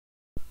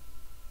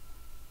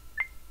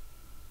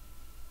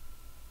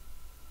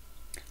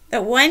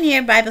The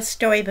One-Year Bible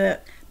Storybook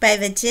by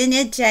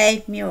Virginia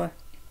J. Muir.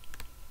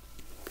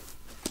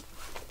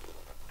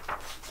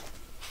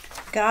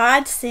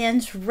 God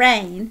sends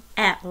rain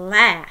at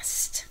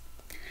last.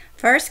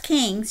 1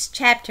 Kings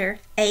chapter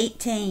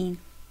 18.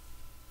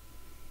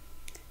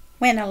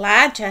 When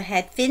Elijah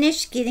had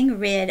finished getting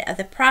rid of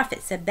the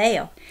prophets of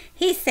Baal,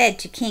 he said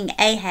to King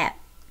Ahab,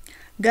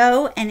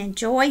 "Go and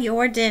enjoy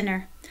your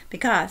dinner,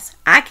 because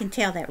I can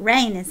tell that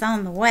rain is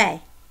on the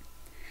way."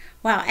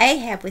 While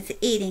Ahab was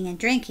eating and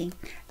drinking,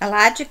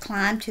 Elijah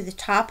climbed to the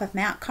top of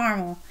Mount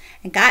Carmel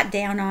and got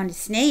down on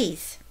his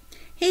knees.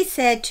 He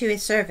said to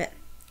his servant,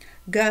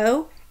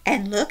 "Go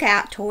and look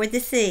out toward the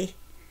sea.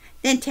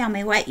 Then tell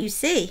me what you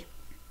see."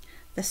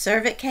 The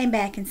servant came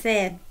back and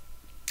said,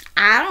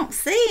 "I don't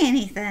see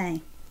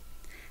anything."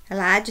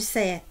 Elijah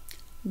said,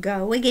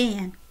 "Go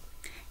again."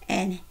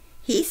 And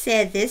he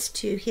said this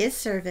to his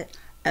servant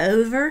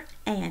over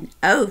and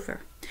over,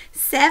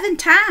 7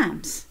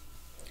 times.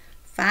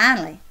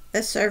 Finally,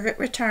 the servant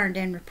returned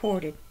and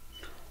reported,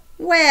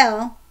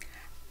 "Well,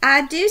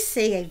 I do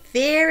see a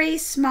very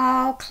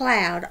small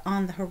cloud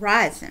on the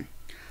horizon,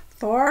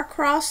 far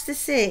across the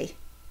sea.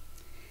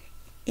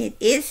 It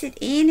isn't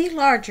any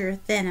larger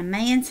than a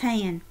man's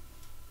hand."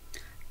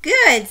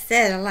 "Good,"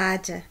 said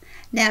Elijah.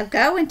 "Now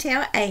go and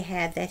tell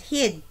Ahab that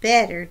he had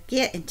better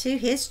get into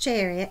his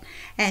chariot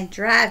and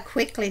drive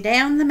quickly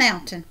down the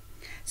mountain.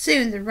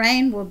 Soon the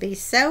rain will be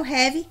so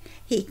heavy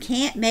he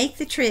can't make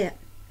the trip."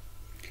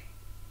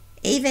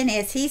 Even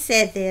as he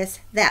said this,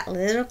 that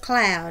little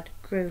cloud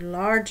grew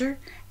larger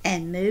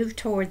and moved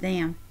toward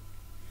them.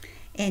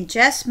 In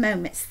just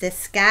moments the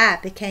sky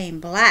became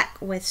black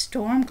with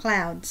storm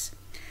clouds.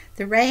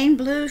 The rain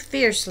blew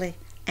fiercely,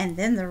 and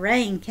then the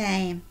rain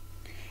came.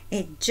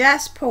 It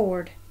just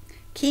poured.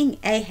 King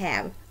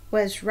Ahab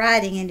was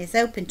riding in his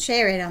open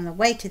chariot on the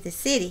way to the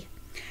city.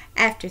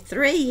 After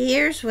 3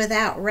 years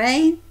without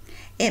rain,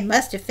 it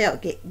must have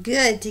felt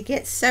good to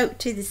get soaked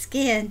to the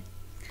skin.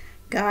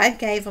 God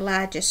gave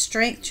Elijah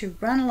strength to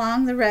run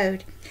along the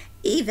road,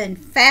 even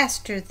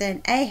faster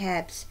than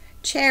Ahab's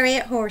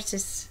chariot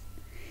horses.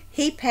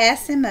 He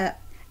passed them up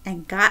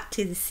and got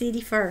to the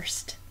city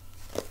first.